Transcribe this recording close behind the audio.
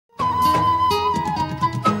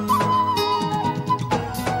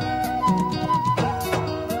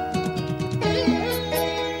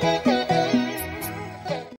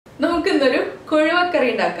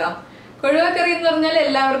ഉണ്ടാക്കാം. കൊഴുവ കറി എന്ന് പറഞ്ഞാൽ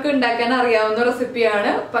എല്ലാവർക്കും ഉണ്ടാക്കാൻ അറിയാവുന്ന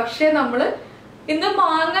റെസിപ്പിയാണ്. പക്ഷെ നമ്മള് ഇന്ന്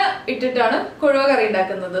മാങ്ങ ഇട്ടിട്ടാണ് കൊഴുവ കറി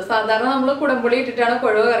ഉണ്ടാക്കുന്നത്. സാധാരണ നമ്മൾ കുടംപുളി ഇട്ടിട്ടാണ്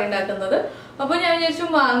കൊഴുവ കറി ഉണ്ടാക്കുന്നത്. അപ്പൊ ഞാൻ വിചാരിച്ചു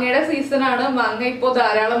മാങ്ങയുടെ സീസൺ ആണ്, മാങ്ങ ഇപ്പോ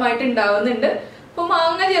ധാരാളമായിട്ട് ഉണ്ടാവുന്നുണ്ട്. അപ്പൊ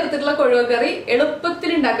മാങ്ങ ചേർത്തിട്ടുള്ള കൊഴുവ കറി എളുപ്പത്തിൽ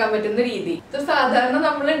ഉണ്ടാക്കാൻ പറ്റുന്ന രീതി. ഇത് സാധാരണ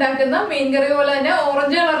നമ്മൾ ഉണ്ടാക്കുന്ന മീൻ കറി പോലെ തന്നെ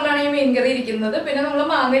ഓറഞ്ച് കളറിലാണ് ഈ മീൻ കറി ഇരിക്കുന്നത്. പിന്നെ നമ്മൾ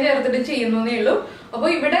മാങ്ങ ചേർത്തിട്ട് ചെയ്യുന്നേ ഉള്ളൂ. അപ്പൊ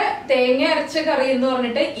ഇവിടെ തേങ്ങ അരച്ച കറി എന്ന്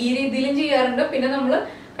പറഞ്ഞിട്ട് ഈ രീതിയിലും ചെയ്യാറുണ്ട്. പിന്നെ നമ്മള്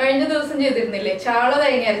കഴിഞ്ഞ ദിവസം ചെയ്തിരുന്നില്ലേ ചാള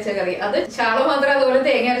തേങ്ങ അരച്ച കറി, അത് ചാള മാത്രമേ അതുപോലെ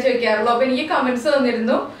തേങ്ങ അരച്ച് വെക്കാറുള്ളൂ. അപ്പൊ എനിക്ക് കമന്റ്സ്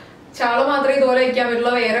വന്നിരുന്നു ചാള മാത്രമേ ഇതുപോലെ വെക്കാൻ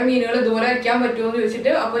പറ്റുള്ളൂ, വേറെ മീനുകൾ ഇതുപോലെ വെക്കാൻ പറ്റുമോ എന്ന്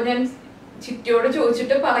ചോദിച്ചിട്ട്. അപ്പൊ ഞാൻ ചിറ്റിയോട്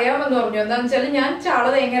ചോദിച്ചിട്ട് പറയാമെന്ന് പറഞ്ഞു. എന്താന്ന് വെച്ചാൽ ഞാൻ ചാള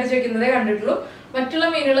തേങ്ങ അരച്ച് വെക്കുന്നതേ കണ്ടിട്ടുള്ളൂ, മറ്റുള്ള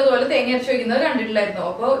മീനുകൾ ഇതുപോലെ തേങ്ങ അരച്ച് വെക്കുന്നത് കണ്ടിട്ടില്ലായിരുന്നു.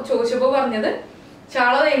 അപ്പൊ ചോദിച്ചപ്പോ പറഞ്ഞത്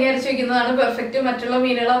ചാള തേങ്ങ അരച്ച് വെക്കുന്നതാണ് പെർഫെക്റ്റ്, മറ്റുള്ള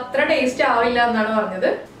മീനുകൾ അത്ര ടേസ്റ്റ് ആവില്ല എന്നാണ് പറഞ്ഞത്.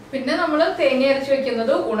 പിന്നെ നമ്മള് തേങ്ങ അരച്ച്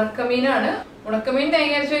വെക്കുന്നത് ഉണക്കമീനാണ്. ഉണക്കമീൻ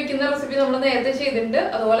തേങ്ങ അരച്ച് വെക്കുന്ന റെസിപ്പി നമ്മൾ നേരത്തെ ചെയ്തിട്ടുണ്ട്.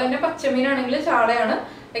 അതുപോലെ തന്നെ പച്ചമീനാണെങ്കിൽ ചാളയാണ്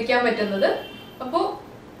വെക്കാൻ പറ്റുന്നത്. അപ്പോ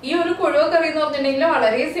ഈ ഒരു കൊഴുവ കറി എന്ന് പറഞ്ഞിട്ടുണ്ടെങ്കിൽ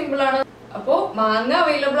വളരെ സിമ്പിൾ ആണ്. അപ്പോ മാങ്ങ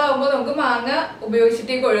അവൈലബിൾ ആകുമ്പോൾ നമുക്ക് മാങ്ങ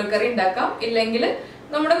ഉപയോഗിച്ചിട്ട് ഈ കൊഴുവ കറി ഉണ്ടാക്കാം, ഇല്ലെങ്കിൽ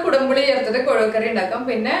നമ്മുടെ കുടംപുളി ചേർത്തിട്ട് കൊഴുവ കറി ഉണ്ടാക്കാം.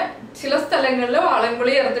 പിന്നെ ചില സ്ഥലങ്ങളിൽ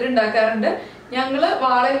വാളൻപുളി ചേർത്തിട്ട് ഉണ്ടാക്കാറുണ്ട്. ഞങ്ങള്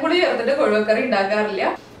വാളൻപുളി ചേർത്തിട്ട് കൊഴുവ കറി ഉണ്ടാക്കാറില്ല.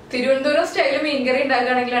 തിരുവനന്തപുരം സ്റ്റൈല് മീൻകറി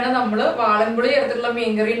ഉണ്ടാക്കുകയാണെങ്കിലാണ് നമ്മള് വാളൻപുളി ചേർത്തിട്ടുള്ള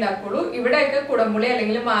മീൻകറി ഉണ്ടാക്കുള്ളൂ. ഇവിടെയൊക്കെ കുടംപുളി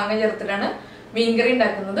അല്ലെങ്കിൽ മാങ്ങ ചേർത്തിട്ടാണ് മീൻകറി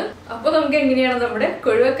ഉണ്ടാക്കുന്നത്. അപ്പൊ നമുക്ക് എങ്ങനെയാണ് നമ്മുടെ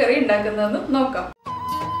കൊഴുവ കറി ഉണ്ടാക്കുന്നതെന്ന് നോക്കാം.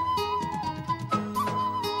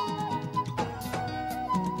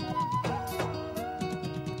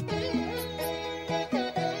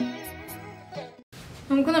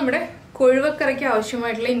 നമുക്ക് നമ്മുടെ കൊഴുവക്കറിക്ക്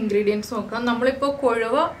ആവശ്യമായിട്ടുള്ള ഇൻഗ്രീഡിയൻസ് നോക്കാം. നമ്മളിപ്പോ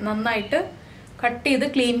കൊഴുവ നന്നായിട്ട് കട്ട് ചെയ്ത്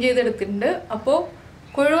ക്ലീൻ ചെയ്തെടുത്തിട്ടുണ്ട്. അപ്പോൾ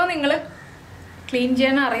കൊഴുവ നിങ്ങൾ ക്ലീൻ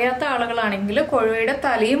ചെയ്യാൻ അറിയാത്ത ആളുകളാണെങ്കിൽ കൊഴുവയുടെ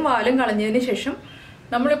തലയും വാലും കളഞ്ഞതിന് ശേഷം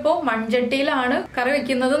നമ്മളിപ്പോൾ മൺചട്ടിയിലാണ് കറി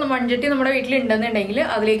വെക്കുന്നത്. മൺചട്ടി നമ്മുടെ വീട്ടിലുണ്ടെന്നുണ്ടെങ്കിൽ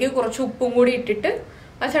അതിലേക്ക് കുറച്ച് ഉപ്പും കൂടി ഇട്ടിട്ട്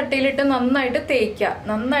ആ ചട്ടിയിലിട്ട് നന്നായിട്ട് തേക്കുക.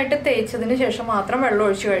 നന്നായിട്ട് തേച്ചതിന് ശേഷം മാത്രം വെള്ളം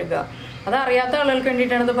ഒഴിച്ച് കഴുകുക. അത് അറിയാത്ത ആളുകൾക്ക്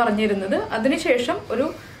വേണ്ടിയിട്ടാണ് ഇത് പറഞ്ഞിരുന്നത്. അതിനുശേഷം ഒരു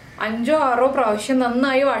 5 or 6 പ്രാവശ്യം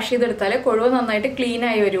നന്നായി വാഷ് ചെയ്തെടുത്താലേ കൊഴുവ നന്നായിട്ട് ക്ലീൻ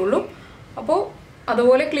ആയി വരുള്ളൂ. അപ്പോൾ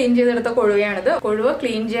അതുപോലെ ക്ലീൻ ചെയ്തെടുത്ത കൊഴുവയാണിത്. കൊഴുവ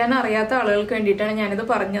ക്ലീൻ ചെയ്യാൻ അറിയാത്ത ആളുകൾക്ക് വേണ്ടിയിട്ടാണ് ഞാനിത്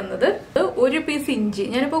പറഞ്ഞു തന്നത്. 1 പീസ് ഇഞ്ചി,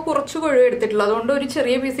 ഞാനിപ്പോൾ കുറച്ച് കൊഴുവ എടുത്തിട്ടുള്ളൂ, അതുകൊണ്ട് ഒരു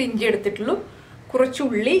ചെറിയ പീസ് ഇഞ്ചി എടുത്തിട്ടുള്ളൂ. കുറച്ച്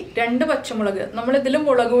ഉള്ളി, 2 പച്ചമുളക്. നമ്മളിതിൽ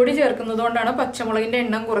മുളക് പൊടി ചേർക്കുന്നത് കൊണ്ടാണ് പച്ചമുളകിന്റെ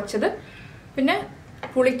എണ്ണം കുറച്ചത്. പിന്നെ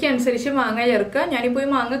പുളിക്ക് അനുസരിച്ച് മാങ്ങ ചേർക്കുക. ഞാനിപ്പോൾ ഈ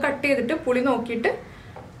മാങ്ങ കട്ട് ചെയ്തിട്ട് പുളി നോക്കിയിട്ട്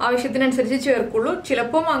ആവശ്യത്തിനനുസരിച്ച് ചേർക്കുള്ളൂ.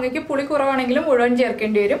 ചിലപ്പോൾ മാങ്ങയ്ക്ക് പുളി കുറവാണെങ്കിൽ മുഴുവൻ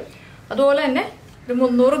ചേർക്കേണ്ടി വരും. അതുപോലെ തന്നെ ഒരു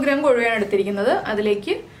 300 ഗ്രാം കൊഴുവയാണ് എടുത്തിരിക്കുന്നത്.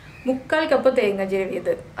 അതിലേക്ക് 3/4 കപ്പ് തേങ്ങ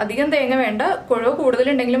ചിരവിയത്. അധികം തേങ്ങ വേണ്ട, കൊഴുവ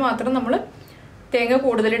കൂടുതലുണ്ടെങ്കിൽ മാത്രം നമ്മൾ തേങ്ങ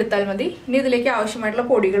കൂടുതൽ എടുത്താൽ മതി. ഇനി ഇതിലേക്ക് ആവശ്യമായിട്ടുള്ള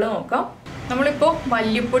പൊടികൾ നോക്കാം. നമ്മളിപ്പോൾ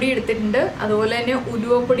മല്ലിപ്പൊടി എടുത്തിട്ടുണ്ട്, അതുപോലെ തന്നെ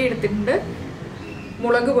ഉലുവപ്പൊടി എടുത്തിട്ടുണ്ട്,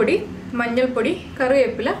 മുളക് പൊടി, മഞ്ഞൾപ്പൊടി,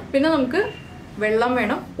 കറിവേപ്പില, പിന്നെ നമുക്ക് വെള്ളം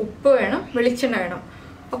വേണം, ഉപ്പ് വേണം, വെളിച്ചെണ്ണ വേണം.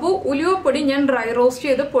 അപ്പോൾ ഉലുവപ്പൊടി ഞാൻ ഡ്രൈ റോസ്റ്റ്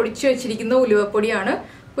ചെയ്ത് പൊടിച്ചു വെച്ചിരിക്കുന്ന ഉലുവപ്പൊടിയാണ്.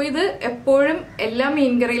 അപ്പോൾ ഇത് എപ്പോഴും എല്ലാ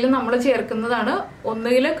മീൻകറിയിലും നമ്മൾ ചേർക്കുന്നതാണ്.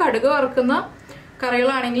 ഒന്നുകിൽ കടുക് വറുക്കുന്ന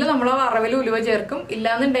കറികളാണെങ്കിൽ നമ്മൾ ആ വറവിൽ ഉലുവ ചേർക്കും,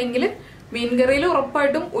 ഇല്ലാന്നുണ്ടെങ്കിൽ മീൻകറിയിൽ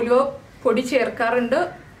ഉറപ്പായിട്ടും ഉലുവ പൊടി ചേർക്കാറുണ്ട്.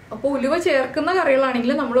 അപ്പോൾ ഉലുവ ചേർക്കുന്ന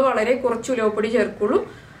കറികളാണെങ്കിൽ നമ്മൾ വളരെ കുറച്ച് ഉലുവപ്പൊടി ചേർക്കുള്ളൂ.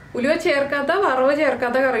 ഉലുവ ചേർക്കാത്ത, വറവ്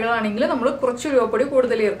ചേർക്കാത്ത കറികളാണെങ്കിൽ നമ്മൾ കുറച്ച് ഉലുവപ്പൊടി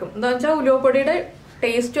കൂടുതൽ ചേർക്കും. എന്താ വെച്ചാൽ ഉലുവപ്പൊടിയുടെ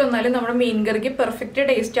ടേസ്റ്റ് വന്നാലും നമ്മുടെ മീൻകറിക്ക് പെർഫെക്റ്റ്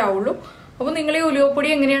ടേസ്റ്റ് ആവുള്ളൂ. അപ്പോൾ നിങ്ങൾ ഈ ഉലുവപ്പൊടി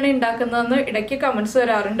എങ്ങനെയാണ് ഉണ്ടാക്കുന്നതെന്ന് ഇടയ്ക്ക് കമന്റ്സ്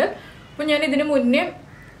വരാറുണ്ട്. അപ്പോൾ ഞാൻ ഇതിന് മുന്നേ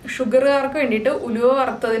ഷുഗറുകാർക്ക് വേണ്ടിയിട്ട് ഉലുവ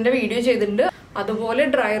വറുത്തതിന്റെ വീഡിയോ ചെയ്തിട്ടുണ്ട്. അതുപോലെ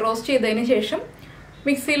ഡ്രൈ റോസ്റ്റ് ചെയ്തതിന് ശേഷം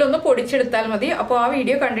മിക്സിയിലൊന്ന് പൊടിച്ചെടുത്താൽ മതി. അപ്പോൾ ആ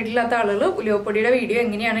വീഡിയോ കണ്ടിട്ടില്ലാത്ത ആളുകൾ ഉലുവപ്പൊടിയുടെ വീഡിയോ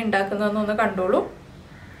എങ്ങനെയാണ് ഉണ്ടാക്കുന്നതെന്നൊന്ന് കണ്ടോളൂ.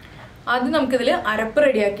 ആദ്യം നമുക്കിതിൽ അരപ്പ്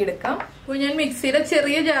റെഡിയാക്കി എടുക്കാം. അപ്പോൾ ഞാൻ മിക്സിയുടെ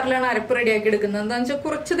ചെറിയ ജാറിലാണ് അരപ്പ് റെഡിയാക്കി എടുക്കുന്നത്. എന്താണെന്ന് വെച്ചാൽ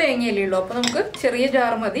കുറച്ച് തേങ്ങയല്ലേ ഉള്ളൂ, അപ്പോൾ നമുക്ക് ചെറിയ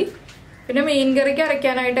ജാർ മതി. പിന്നെ മീൻ കറിക്ക്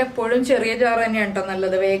അരയ്ക്കാനായിട്ട് എപ്പോഴും ചെറിയ ജാർ തന്നെയാണ് കേട്ടോ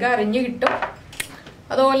നല്ലത്, വേഗം അരഞ്ഞു കിട്ടും.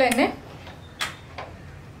 അതുപോലെ തന്നെ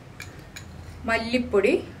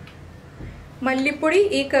മല്ലിപ്പൊടി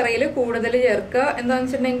ഈ കറിയിൽ കൂടുതൽ ചേർക്കുക. എന്താണെന്ന്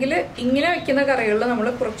വെച്ചിട്ടുണ്ടെങ്കിൽ ഇങ്ങനെ വെക്കുന്ന കറികളിൽ നമ്മൾ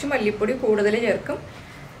കുറച്ച് മല്ലിപ്പൊടി കൂടുതൽ ചേർക്കും.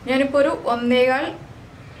 ഞാനിപ്പോൾ ഒരു 1.25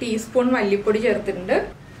 ടീസ്പൂൺ മല്ലിപ്പൊടി ചേർത്തിട്ടുണ്ട്.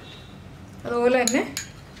 അതുപോലെ തന്നെ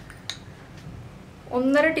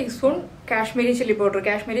 1.5 ടീസ്പൂൺ കാശ്മീരി ചില്ലി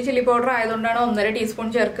പൗഡർ ആയതുകൊണ്ടാണ് 1.5 ടീസ്പൂൺ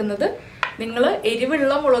ചേർക്കുന്നത്. നിങ്ങൾ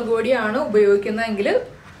എരിവുള്ള മുളക് പൊടിയാണ് ഉപയോഗിക്കുന്നതെങ്കിൽ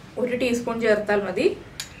 1 ടീസ്പൂൺ ചേർത്താൽ മതി.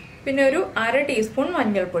 പിന്നെ ഒരു 1/2 ടീസ്പൂൺ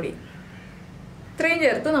മഞ്ഞൾപ്പൊടി. ഇത്രയും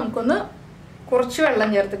ചേർത്ത് നമുക്കൊന്ന് കുറച്ച് വെള്ളം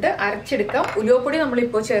ചേർത്തിട്ട് അരച്ചെടുക്കാം. ഉലുവപ്പൊടി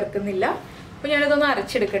നമ്മളിപ്പോൾ ചേർക്കുന്നില്ല. അപ്പോൾ ഞാനിതൊന്ന്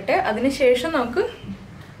അരച്ചെടുക്കട്ടെ. അതിനുശേഷം നമുക്ക്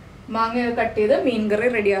മാങ്ങ കട്ട് ചെയ്ത് മീൻ കറി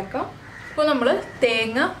റെഡിയാക്കാം. അപ്പോൾ നമ്മൾ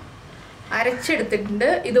തേങ്ങ അരച്ചെടുത്തിട്ടുണ്ട്.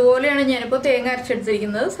 ഇതുപോലെയാണ് ഞാനിപ്പോൾ തേങ്ങ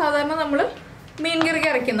അരച്ചെടുത്തിരിക്കുന്നത്. സാധാരണ നമ്മൾ മീൻ കറിക്ക്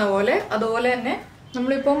അരയ്ക്കുന്ന പോലെ. അതുപോലെ തന്നെ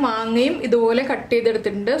നമ്മളിപ്പോൾ മാങ്ങയും ഇതുപോലെ കട്ട്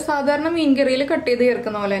ചെയ്തെടുത്തിട്ടുണ്ട്. സാധാരണ മീൻ കറിയിൽ കട്ട് ചെയ്ത്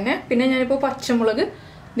ചേർക്കുന്ന പോലെ തന്നെ. പിന്നെ ഞാനിപ്പോൾ പച്ചമുളക്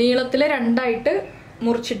നീളത്തിൽ 2ആയിട്ട്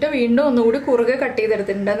മുറിച്ചിട്ട് വീണ്ടും ഒന്നുകൂടി കുറുകെ കട്ട്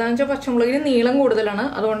ചെയ്തെടുത്തിട്ടുണ്ട്. എന്താണെന്ന് വെച്ചാൽ പച്ചമുളകിന് നീളം കൂടുതലാണ്,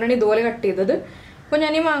 അതുകൊണ്ടാണ് ഇതുപോലെ കട്ട് ചെയ്തത്. അപ്പോൾ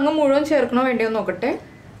ഞാൻ ഈ മാങ്ങ മുഴുവൻ ചേർക്കണോ വേണ്ടിയോ നോക്കട്ടെ.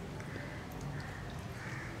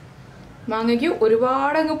 മാങ്ങയ്ക്ക്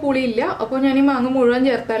ഒരുപാട് അങ്ങ് പുളിയില്ല, അപ്പോൾ ഞാൻ ഈ മാങ്ങ മുഴുവൻ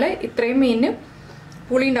ചേർത്താൽ ഇത്രയും മീനിന്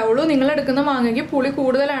പുളി ഉണ്ടാവുള്ളൂ. നിങ്ങൾ എടുക്കുന്ന മാങ്ങയ്ക്ക് പുളി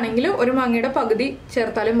കൂടുതലാണെങ്കിൽ ഒരു മാങ്ങയുടെ പകുതി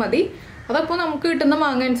ചേർത്താലും മതി. അതപ്പോൾ നമുക്ക് കിട്ടുന്ന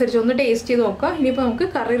മാങ്ങ അനുസരിച്ച് ഒന്ന് ടേസ്റ്റ് ചെയ്ത് നോക്കാം. ഇനിയിപ്പോൾ നമുക്ക്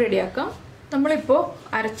കറി റെഡിയാക്കാം. നമ്മളിപ്പോൾ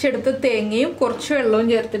അരച്ചെടുത്ത തേങ്ങയും കുറച്ച് വെള്ളവും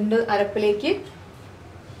ചേർത്തിട്ടുണ്ട് അരപ്പിലേക്ക്.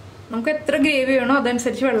 നമുക്ക് എത്ര ഗ്രേവി വേണോ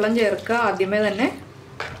അതനുസരിച്ച് വെള്ളം ചേർക്കുക ആദ്യമേ തന്നെ.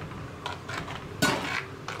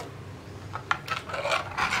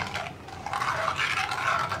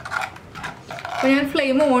 അപ്പോൾ ഞാൻ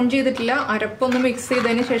ഫ്ലെയിം ഓൺ ചെയ്തിട്ടില്ല. അരപ്പൊന്ന് മിക്സ്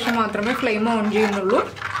ചെയ്തതിന് ശേഷം മാത്രമേ ഫ്ലെയിം ഓൺ ചെയ്യുന്നുള്ളൂ.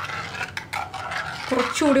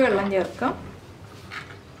 കുറച്ചുകൂടി വെള്ളം ചേർക്കാം.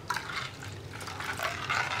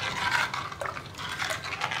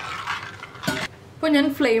 ഇപ്പോൾ ഞാൻ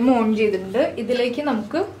ഫ്ലെയിം ഓൺ ചെയ്തിട്ടുണ്ട്. ഇതിലേക്ക്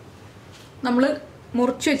നമ്മൾ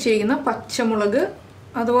മുറിച്ച് വെച്ചിരിക്കുന്ന പച്ചമുളക്,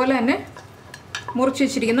 അതുപോലെ തന്നെ മുറിച്ച്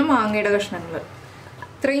വെച്ചിരിക്കുന്ന മാങ്ങയുടെ കഷ്ണങ്ങൾ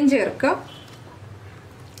ഇത്രയും ചേർക്കുക.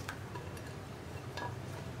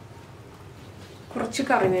 കുറച്ച്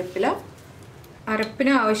കറിവേപ്പില,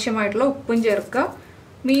 അരപ്പിന് ആവശ്യമായിട്ടുള്ള ഉപ്പും ചേർക്കുക.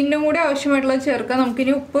 മീനിനും കൂടി ആവശ്യമായിട്ടുള്ളത് ചേർക്കുക.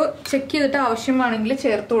 നമുക്കിനി ഉപ്പ് ചെക്ക് ചെയ്തിട്ട് ആവശ്യമാണെങ്കിൽ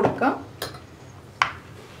ചേർത്ത് കൊടുക്കാം.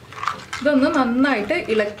 ഇതൊന്ന് നന്നായിട്ട്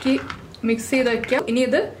ഇളക്കി മിക്സ് ചെയ്ത് വയ്ക്കാം. ഇനി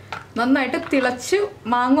ഇത് നന്നായിട്ട് തിളച്ച്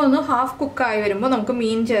മാങ്ങ ഒന്ന് ഹാഫ് കുക്കായി വരുമ്പോൾ നമുക്ക്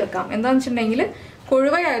മീൻ ചേർക്കാം. എന്താണെന്ന് വെച്ചിട്ടുണ്ടെങ്കിൽ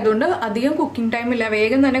കൊഴുവയായതുകൊണ്ട് അധികം കുക്കിംഗ് ടൈം ഇല്ല,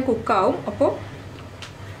 വേഗം തന്നെ കുക്കാവും. അപ്പോൾ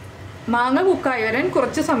മാങ്ങ കുക്കായി വരാൻ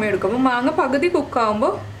കുറച്ച് സമയം എടുക്കും. അപ്പോൾ മാങ്ങ പകുതി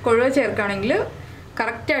കുക്കാവുമ്പോൾ കൊഴുവ ചേർക്കുകയാണെങ്കിൽ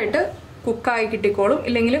കറക്റ്റായിട്ട് കുക്കായി കിട്ടിക്കോളും.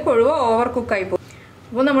 ഇല്ലെങ്കിൽ കൊഴുവ ഓവർ കുക്കായി പോകും.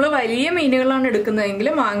 അപ്പോൾ നമ്മൾ വലിയ മീനുകളാണ് എടുക്കുന്നതെങ്കിൽ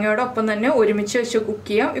മാങ്ങയോടൊപ്പം തന്നെ ഒരുമിച്ച് വെച്ച് കുക്ക്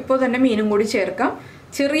ചെയ്യാം. ഇപ്പോൾ തന്നെ മീനും കൂടി ചേർക്കാം.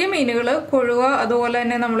 ചെറിയ മീനുകൾ കൊഴുവ, അതുപോലെ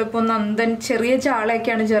തന്നെ നമ്മളിപ്പോൾ നന്ദൻ, ചെറിയ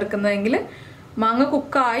ചാളയൊക്കെയാണ് ചേർക്കുന്നതെങ്കിൽ മാങ്ങ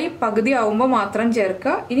കുക്കായി പകുതി ആവുമ്പോൾ മാത്രം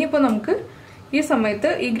ചേർക്കുക. ഇനിയിപ്പോൾ നമുക്ക് ഈ സമയത്ത്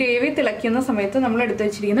ഈ ഗ്രേവി തിളയ്ക്കുന്ന സമയത്ത് നമ്മൾ എടുത്തു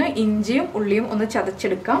വെച്ചിരിക്കുന്ന ഇഞ്ചിയും ഉള്ളിയും ഒന്ന്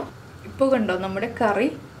ചതച്ചെടുക്കാം. ഇപ്പോൾ കണ്ടോ നമ്മുടെ കറി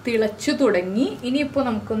തിളച്ചു തുടങ്ങി. ഇനിയിപ്പോൾ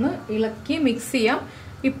നമുക്കൊന്ന് ഇളക്കി മിക്സ് ചെയ്യാം.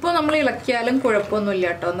 ഇപ്പോൾ നമ്മൾ ഇളക്കിയാലും കുഴപ്പമൊന്നുമില്ല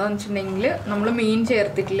കേട്ടോ. എന്താണെന്ന് വെച്ചിട്ടുണ്ടെങ്കിൽ നമ്മൾ മീൻ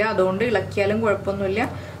ചേർത്തിട്ടില്ല, അതുകൊണ്ട് ഇളക്കിയാലും കുഴപ്പമൊന്നുമില്ല.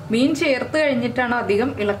 മീൻ ചേർത്ത് കഴിഞ്ഞിട്ടാണ് അധികം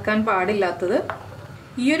ഇളക്കാൻ പാടില്ലാത്തത്.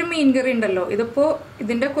 ഈ ഒരു മീൻ കറി ഉണ്ടല്ലോ,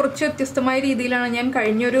 ഇതിന്റെ കുറച്ച് വ്യത്യസ്തമായ രീതിയിലാണ് ഞാൻ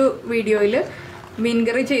കഴിഞ്ഞൊരു വീഡിയോയിൽ മീൻ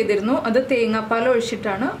കറി ചെയ്തിരുന്നു. അത് തേങ്ങാപ്പാൽ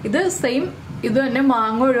ഒഴിച്ചിട്ടാണ്. ഇത് തന്നെ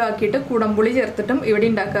മാങ്ങ ഒഴിവാക്കിയിട്ട് കുടംപുളി ചേർത്തിട്ടും ഇവിടെ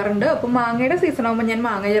ഉണ്ടാക്കാറുണ്ട്. അപ്പോൾ മാങ്ങയുടെ സീസൺ ആകുമ്പോൾ ഞാൻ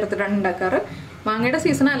മാങ്ങ ചേർത്തിട്ടാണ് ഉണ്ടാക്കാറ്. മാങ്ങയുടെ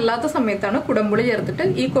സീസൺ അല്ലാത്ത സമയത്താണ് കുടംപുളി ചേർത്തിട്ട്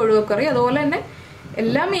ഈ കൊഴുവക്കറി, അതുപോലെ തന്നെ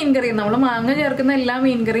എല്ലാ മീൻ കറിയും നമ്മൾ മാങ്ങ ചേർക്കുന്ന എല്ലാ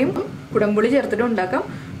മീൻ കറിയും കുടംപുളി ചേർത്തിട്ട് ഉണ്ടാക്കാം.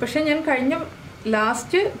 പക്ഷെ ഞാൻ കഴിഞ്ഞ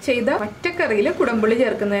ലാസ്റ്റ് ചെയ്ത ഒറ്റക്കറിയിൽ കുടംപുളി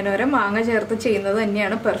ചേർക്കുന്നതിന് വരെ മാങ്ങ ചേർത്ത് ചെയ്യുന്നത്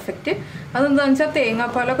തന്നെയാണ് പെർഫെക്റ്റ്. അതെന്താണെന്ന് വെച്ചാൽ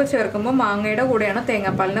തേങ്ങാപ്പാലൊക്കെ ചേർക്കുമ്പോൾ മാങ്ങയുടെ കൂടെയാണ്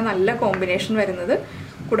തേങ്ങാപ്പാലിന്റെ നല്ല കോമ്പിനേഷൻ വരുന്നത്.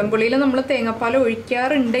 കുടംപുളിയിൽ നമ്മൾ തേങ്ങാപ്പാൽ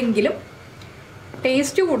ഒഴിക്കാറുണ്ടെങ്കിലും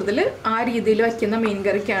ടേസ്റ്റ് കൂടുതൽ ആ രീതിയിൽ വയ്ക്കുന്ന മീൻ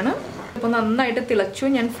കറിക്കാണ്. അപ്പോൾ നന്നായിട്ട് തിളച്ചു.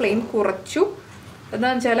 ഞാൻ ഫ്ലെയിം കുറച്ചു.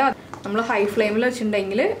 എന്താണെന്ന് വെച്ചാൽ നമ്മൾ ഹൈ ഫ്ലെയിമിൽ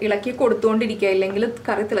വെച്ചിട്ടുണ്ടെങ്കിൽ ഇളക്കി കൊടുത്തുകൊണ്ടിരിക്കുക, ഇല്ലെങ്കിൽ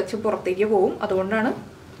കറി തിളച്ച് പുറത്തേക്ക് പോകും. അതുകൊണ്ടാണ്.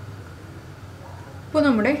 ഇപ്പോൾ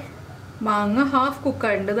നമ്മുടെ മാങ്ങ ഹാഫ്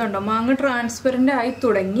കുക്കായിട്ടുണ്ട്. കണ്ടോ, മാങ്ങ ട്രാൻസ്പെറന്റ് ആയി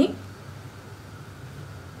തുടങ്ങി.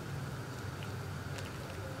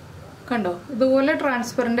 കണ്ടോ, ഇതുപോലെ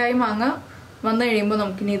ട്രാൻസ്പെറന്റ് ആയി മാങ്ങ വന്നു കഴിയുമ്പോൾ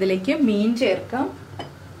നമുക്കിനി ഇതിലേക്ക് മീൻ ചേർക്കാം.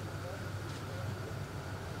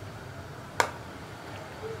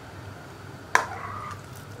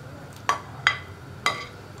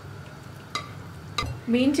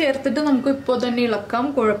 മീൻ ചേർത്തിട്ട് നമുക്ക് ഇപ്പോൾ തന്നെ ഇളക്കാം,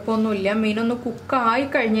 കുഴപ്പമൊന്നുമില്ല. മീനൊന്ന് കുക്കായി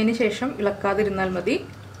കഴിഞ്ഞതിന് ശേഷം ഇളക്കാതിരുന്നാൽ മതി.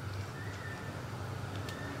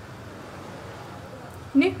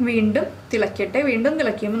 ഇനി വീണ്ടും തിളക്കട്ടെ. വീണ്ടും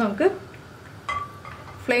തിളയ്ക്കുമ്പോൾ നമുക്ക്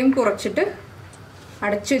ഫ്ലെയിം കുറച്ചിട്ട്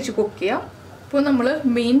അടച്ചു വെച്ച് കുക്ക് ചെയ്യാം. ഇപ്പോൾ നമ്മൾ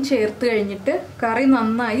മീൻ ചേർത്ത് കഴിഞ്ഞിട്ട് കറി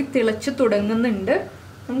നന്നായി തിളച്ച് തുടങ്ങുന്നുണ്ട്.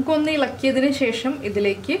 നമുക്കൊന്ന് ഇളക്കിയതിന് ശേഷം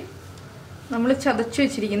ഇതിലേക്ക് നമ്മൾ ചതച്ച്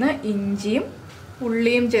വെച്ചിരിക്കുന്ന ഇഞ്ചിയും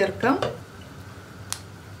ഉള്ളിയും ചേർക്കാം.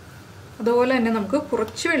 അതുപോലെ തന്നെ നമുക്ക്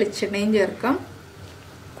കുറച്ച് വെളിച്ചെണ്ണയും ചേർക്കാം.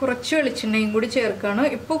 കുറച്ച് വെളിച്ചെണ്ണയും കൂടി ചേർക്കാണ്.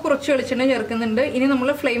 ഇപ്പോൾ കുറച്ച് വെളിച്ചെണ്ണ ചേർക്കുന്നുണ്ട്. ഇനി നമ്മൾ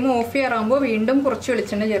ഫ്ലെയിം ഓഫ് ചെയ്യാറാകുമ്പോൾ വീണ്ടും കുറച്ച്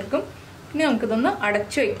വെളിച്ചെണ്ണ ചേർക്കും. ഇനി നമുക്കിതൊന്ന്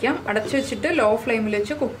അടച്ചു വയ്ക്കാം. അടച്ചു വെച്ചിട്ട് ലോ ഫ്ലെയിമിൽ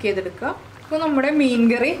വെച്ച് കുക്ക് ചെയ്തെടുക്കുക. ഇപ്പോൾ നമ്മുടെ മീൻ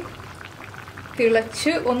കറി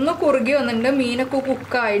തിളച്ച് ഒന്ന് കുറുകി വന്നിട്ടുണ്ട്. മീനൊക്കെ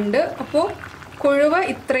കുക്കായിട്ടുണ്ട്. അപ്പോൾ കൊഴുവ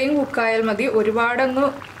ഇത്രയും കുക്കായാൽ മതി. ഒരുപാടങ്ങ്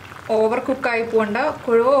ഓവർ കുക്കായി പോകണ്ട.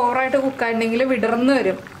 കൊഴുവ ഓവറായിട്ട് കുക്കായിട്ടുണ്ടെങ്കിൽ വിടർന്ന്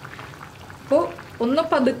വരും. അപ്പോൾ ഒന്ന്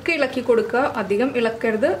പതുക്കെ ഇളക്കി കൊടുക്കുക, അധികം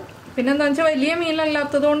ഇളക്കരുത്. പിന്നെന്താ വെച്ചാൽ വലിയ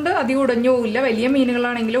മീനല്ലാത്തത് കൊണ്ട് അധികം ഉടഞ്ഞു പോവില്ല. വലിയ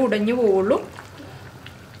മീനുകളാണെങ്കിൽ ഉടഞ്ഞു പോവുള്ളൂ.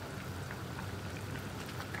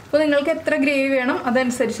 അപ്പോൾ നിങ്ങൾക്ക് എത്ര ഗ്രേവി വേണം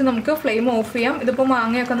അതനുസരിച്ച് നമുക്ക് ഫ്ലെയിം ഓഫ് ചെയ്യാം. ഇതിപ്പോൾ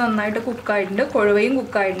മാങ്ങയൊക്കെ നന്നായിട്ട് കുക്കായിട്ടുണ്ട്, കൊഴുവയും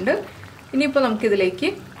കുക്കായിട്ടുണ്ട്. ഇനിയിപ്പോൾ നമുക്കിതിലേക്ക്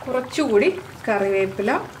കുറച്ചുകൂടി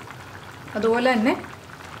കറിവേപ്പില, അതുപോലെ തന്നെ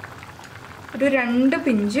ഒരു 2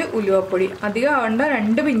 പിഞ്ച് ഉലുവപ്പൊടി, അധികം ആവണ്ട,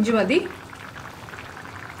 2 പിഞ്ച് മതി.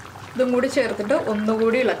 ഇതും കൂടി ചേർത്തിട്ട്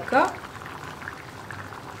ഒന്നുകൂടി ഇളക്കുക.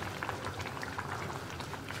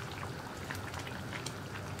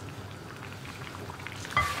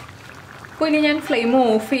 അപ്പോൾ ഇനി ഞാൻ ഫ്ലെയിം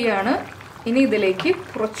ഓഫ് ചെയ്യാണ്. ഇനി ഇതിലേക്ക്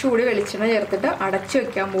കുറച്ചുകൂടി വെളിച്ചെണ്ണ ചേർത്തിട്ട് അടച്ചു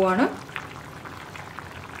വെക്കാൻ പോവാണ്.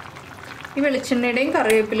 ഈ വെളിച്ചെണ്ണയുടെയും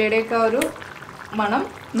കറിവേപ്പിലയുടെയും ഒക്കെ ഒരു മണം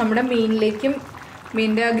നമ്മുടെ മീനിലേക്കും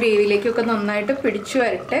മീനിൻ്റെ ആ ഗ്രേവിയിലേക്കൊക്കെ നന്നായിട്ട് പിടിച്ചു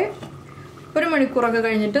വരട്ടെ. 1 മണിക്കൂറൊക്കെ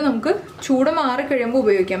കഴിഞ്ഞിട്ട് നമുക്ക് ചൂട് മാറി കഴിയുമ്പോൾ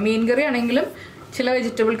ഉപയോഗിക്കാം. മീൻ കറി ആണെങ്കിലും ചില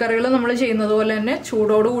വെജിറ്റബിൾ കറികൾ നമ്മൾ ചെയ്യുന്നത് പോലെ തന്നെ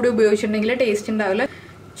ചൂടോടുകൂടി ഉപയോഗിച്ചിട്ടുണ്ടെങ്കിൽ ടേസ്റ്റ് ഉണ്ടാവില്ല.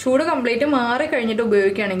 ചൂട് കംപ്ലീറ്റ് മാറി കഴിഞ്ഞിട്ട്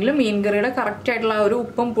ഉപയോഗിക്കുകയാണെങ്കിൽ മീൻ കറിയുടെ കറക്റ്റ് ആയിട്ടുള്ള ആ ഒരു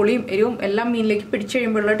ഉപ്പും പുളിയും എരിവും എല്ലാം മീനിലേക്ക് പിടിച്ചു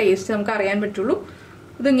കഴിയുമ്പോഴുള്ള ടേസ്റ്റ് നമുക്ക് അറിയാൻ പറ്റുള്ളൂ.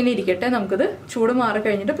 ഇതിങ്ങനെ ഇരിക്കട്ടെ, നമുക്കിത് ചൂട് മാറി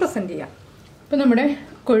കഴിഞ്ഞിട്ട് പ്രസൻറ്റ് ചെയ്യാം. ഇപ്പം നമ്മുടെ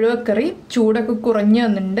കൊഴുവക്കറി ചൂടൊക്കെ കുറഞ്ഞു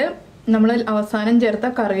വന്നിട്ടുണ്ട്. നമ്മൾ അവസാനം ചേർത്ത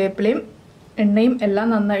കറിവേപ്പിലയും എണ്ണയും എല്ലാം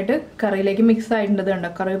നന്നായിട്ട് കറിയിലേക്ക് മിക്സ് ആയിട്ടുണ്ട്. കണ്ടോ,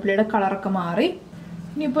 കറിവേപ്പിലയുടെ കളറൊക്കെ മാറി.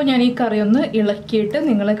 ഇനിയിപ്പോൾ ഞാൻ ഈ കറി ഒന്ന് ഇളക്കിയിട്ട്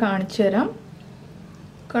നിങ്ങളെ കാണിച്ചു തരാം.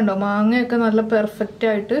 കണ്ടോ, മാങ്ങയൊക്കെ നല്ല പെർഫെക്റ്റ്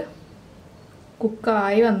ആയിട്ട്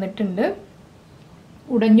കുക്കായി വന്നിട്ടുണ്ട്,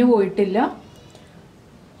 ഉടഞ്ഞു പോയിട്ടില്ല.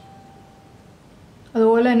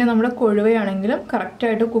 അതുപോലെ തന്നെ നമ്മുടെ കൊഴുവയാണെങ്കിലും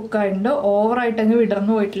കറക്റ്റായിട്ട് കുക്കായിട്ടുണ്ട്, ഓവറായിട്ടങ്ങ്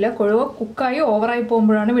വിടർന്നു പോയിട്ടില്ല. കൊഴുവ കുക്കായി ഓവറായി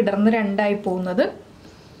പോകുമ്പോഴാണ് വിടർന്ന് 2ആയി പോകുന്നത്.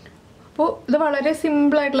 അപ്പോൾ ഇത് വളരെ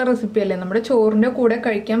സിമ്പിളായിട്ടുള്ള റെസിപ്പി അല്ലേ, നമ്മുടെ ചോറിൻ്റെ കൂടെ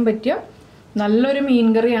കഴിക്കാൻ പറ്റിയ നല്ലൊരു മീൻ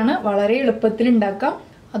കറിയാണ്. വളരെ എളുപ്പത്തിൽ ഉണ്ടാക്കാം,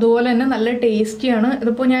 അതുപോലെ തന്നെ നല്ല ടേസ്റ്റിയാണ്.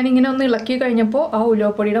 ഇതിപ്പോൾ ഞാനിങ്ങനെ ഒന്ന് ഇളക്കി കഴിഞ്ഞപ്പോൾ ആ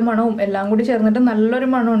ഉലുവപ്പൊടിയുടെ മണവും എല്ലാം കൂടി ചേർന്നിട്ട് നല്ലൊരു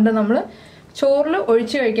മണമുണ്ട്. നമ്മൾ ചോറിൽ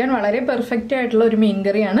ഒഴിച്ച് കഴിക്കാൻ വളരെ പെർഫെക്റ്റ് ആയിട്ടുള്ള ഒരു മീൻ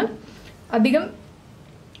കറിയാണ്. അധികം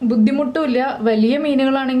ബുദ്ധിമുട്ടുമില്ല. വലിയ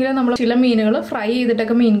മീനുകളാണെങ്കിൽ നമ്മൾ ചില മീനുകൾ ഫ്രൈ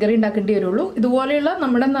ചെയ്തിട്ടൊക്കെ മീൻ കറി ഉണ്ടാക്കേണ്ടി വരുള്ളൂ. ഇതുപോലെയുള്ള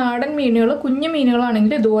നമ്മുടെ നാടൻ മീനുകൾ, കുഞ്ഞു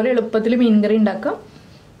മീനുകളാണെങ്കിൽ ഇതുപോലെ എളുപ്പത്തിൽ മീൻ കറി ഉണ്ടാക്കാം.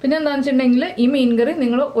 പിന്നെ എന്താണെന്ന് വെച്ചിട്ടുണ്ടെങ്കിൽ ഈ മീൻ കറി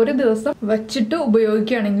നിങ്ങൾ ഒരു ദിവസം വച്ചിട്ട്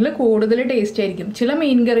ഉപയോഗിക്കുകയാണെങ്കിൽ കൂടുതൽ ടേസ്റ്റ് ആയിരിക്കും. ചില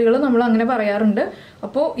മീൻ കറികൾ നമ്മൾ അങ്ങനെ പറയാറുണ്ട്.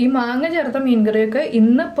 അപ്പോൾ ഈ മാങ്ങ ചേർത്ത മീൻ കറിയൊക്കെ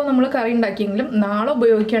ഇന്നിപ്പോൾ നമ്മൾ കറി ഉണ്ടാക്കിയെങ്കിലും നാളെ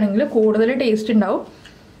ഉപയോഗിക്കുകയാണെങ്കിൽ കൂടുതൽ ടേസ്റ്റ് ഉണ്ടാവും.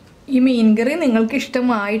 ഈ മീൻ കറി നിങ്ങൾക്ക്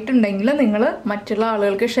ഇഷ്ടമായിട്ടുണ്ടെങ്കിൽ നിങ്ങൾ മറ്റുള്ള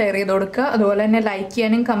ആളുകൾക്ക് ഷെയർ ചെയ്ത് കൊടുക്കുക. അതുപോലെ തന്നെ ലൈക്ക്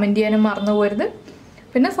ചെയ്യാനും കമൻറ്റ് ചെയ്യാനും മറന്നു പോകരുത്.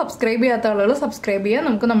 പിന്നെ സബ്സ്ക്രൈബ് ചെയ്യാത്ത ആളുകൾ സബ്സ്ക്രൈബ് ചെയ്യുക.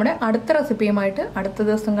 നമുക്ക് നമ്മുടെ അടുത്ത റെസിപ്പിയുമായിട്ട് അടുത്ത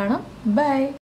ദിവസം കാണാം. ബൈ.